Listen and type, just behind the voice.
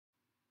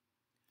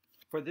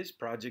For this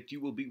project, you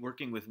will be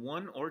working with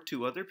one or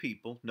two other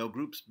people, no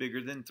groups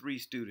bigger than 3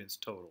 students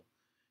total.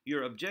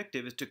 Your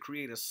objective is to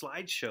create a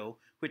slideshow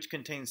which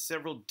contains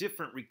several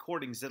different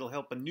recordings that will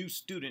help a new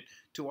student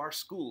to our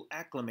school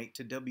acclimate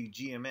to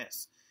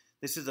WGMS.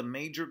 This is a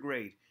major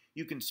grade.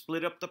 You can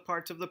split up the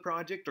parts of the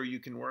project or you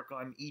can work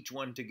on each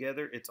one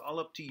together. It's all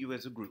up to you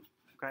as a group.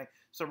 Okay,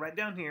 so right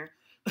down here,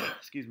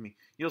 excuse me,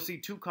 you'll see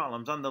 2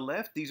 columns. On the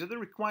left, these are the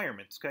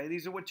requirements. Okay,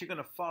 these are what you're going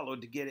to follow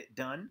to get it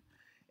done.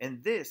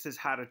 And this is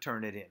how to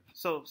turn it in.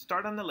 So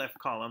start on the left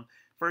column.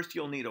 First,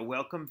 you'll need a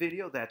welcome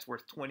video. That's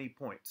worth 20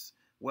 points.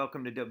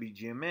 Welcome to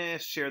WGMS,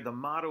 share the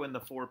motto and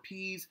the 4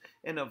 Ps,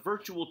 and a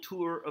virtual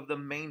tour of the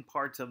main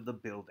parts of the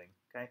building.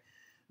 Okay.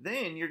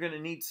 Then you're going to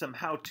need some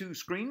how-to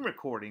screen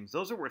recordings.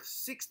 Those are worth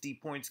 60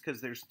 points because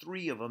there's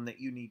 3 of them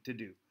that you need to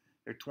do.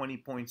 They're 20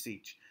 points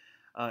each.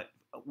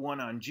 One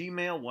on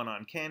Gmail, one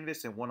on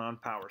Canvas, and one on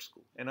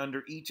PowerSchool. And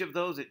under each of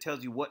those, it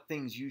tells you what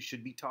things you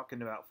should be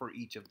talking about for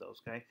each of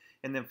those, okay?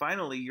 And then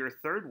finally, your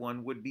third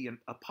one would be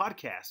a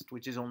podcast,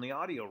 which is only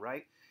audio,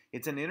 right?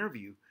 It's an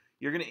interview.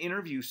 You're going to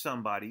interview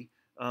somebody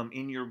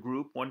in your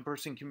group. One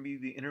person can be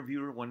the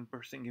interviewer, one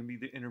person can be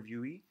the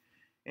interviewee.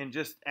 And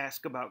just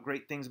ask about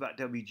great things about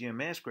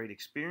WGMS, great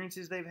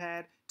experiences they've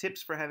had,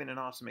 tips for having an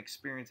awesome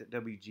experience at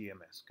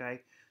WGMS,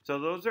 okay?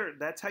 So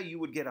that's how you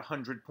would get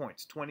 100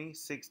 points, 20,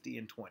 60,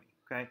 and 20,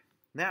 okay?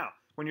 Now,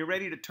 when you're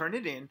ready to turn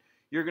it in,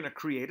 you're going to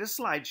create a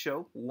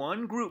slideshow.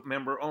 One group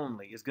member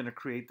only is going to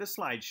create the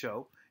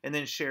slideshow and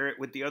then share it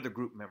with the other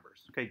group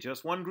members, okay?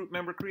 Just one group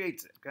member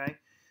creates it, okay?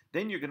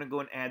 Then you're going to go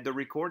and add the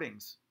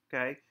recordings,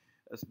 okay?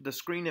 The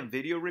screen and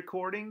video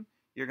recording,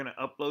 you're going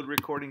to upload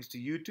recordings to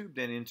YouTube,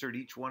 then insert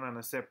each one on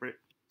a separate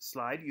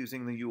slide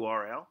using the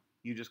URL.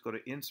 You just go to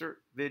Insert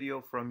Video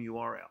from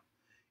URL.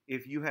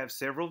 If you have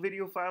several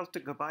video files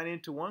to combine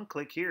into one,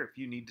 click here if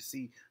you need to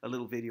see a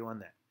little video on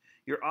that.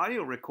 Your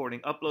audio recording,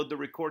 upload the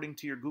recording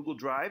to your Google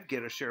Drive,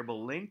 get a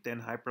shareable link, then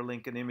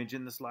hyperlink an image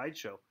in the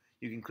slideshow.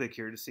 You can click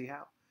here to see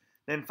how.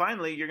 Then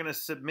finally, you're going to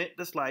submit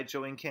the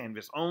slideshow in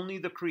Canvas. Only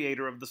the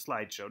creator of the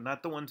slideshow,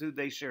 not the ones who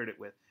they shared it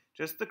with.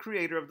 Just the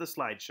creator of the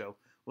slideshow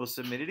will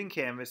submit it in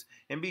Canvas,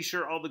 and be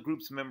sure all the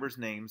group's members'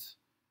 names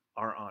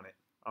are on it.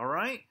 All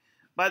right?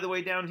 By the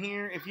way, down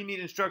here, if you need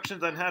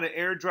instructions on how to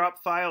airdrop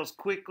files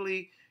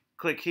quickly,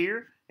 click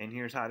here, and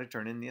here's how to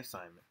turn in the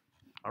assignment.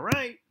 All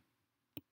right?